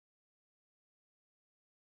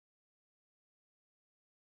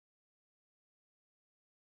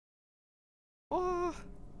Oh!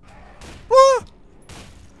 Oh!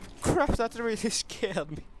 Crap, that really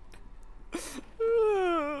scared me.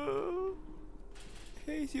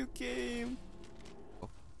 Hate you, game.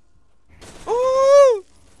 Oh!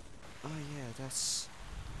 Oh yeah,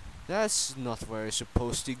 that's not where you're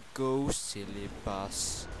supposed to go, silly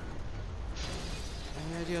bus.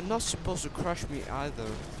 And you're not supposed to crush me either,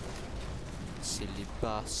 silly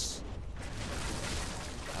bus.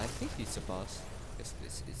 I think it's a bus. Yes,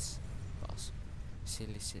 it's bus.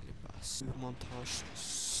 Silly bus. Montage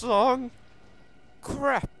song.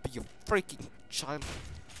 Crap, you freaking child.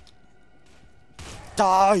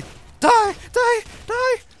 Die! Die! Die!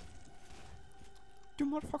 Die! You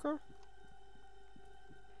motherfucker.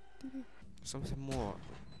 Something more.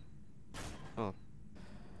 Oh.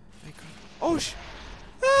 My God. Oh sh!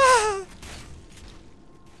 Ah!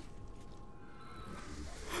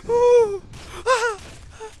 Ooh! Ah!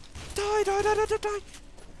 Die! Die! Die! Die! Die! Die!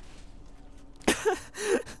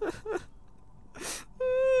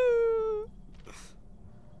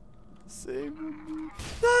 Save me.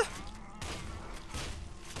 Ah!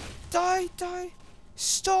 Die! Die!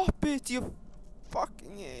 Stop it, you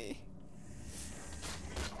fucking A.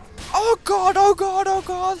 Oh God! Oh God! Oh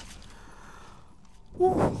God!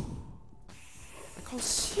 Ooh. I can't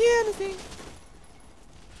see anything.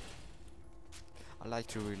 I like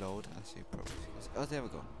to reload, as you probably see. Oh, there we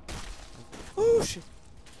go. Oh shit!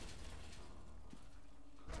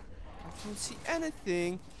 I can't see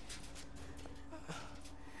anything.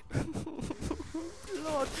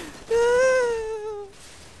 Blood.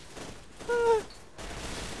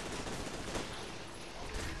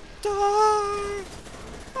 Die!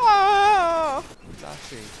 Ah!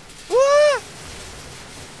 Flashing. Ah!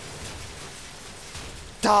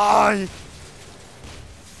 Die!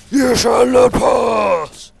 You shall not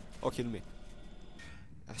pass! Oh, kill me.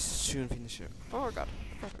 I soon finish it. Oh God.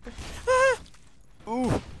 Okay. Ah!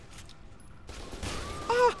 Ooh.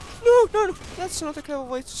 Ah! No, no, no! That's not a clever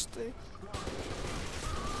way to stay.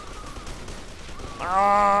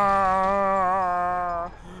 Ah!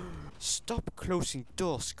 Stop closing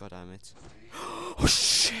doors, goddammit. Oh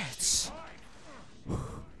shit!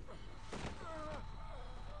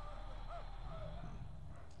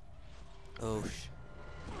 Oh shit.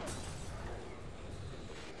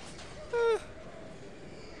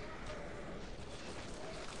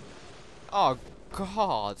 Oh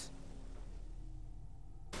God!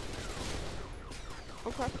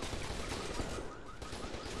 Oh crap!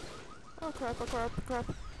 Oh crap! Oh crap! Crap!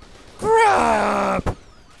 Crap!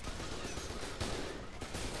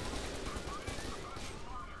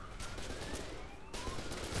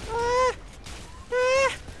 Ah!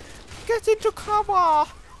 Ah! Get into cover!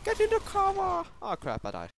 Get into cover! Oh crap!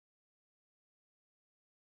 I died.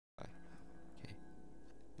 Okay.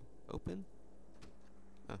 Open.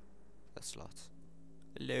 Oh, that's locked.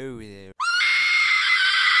 Hello there.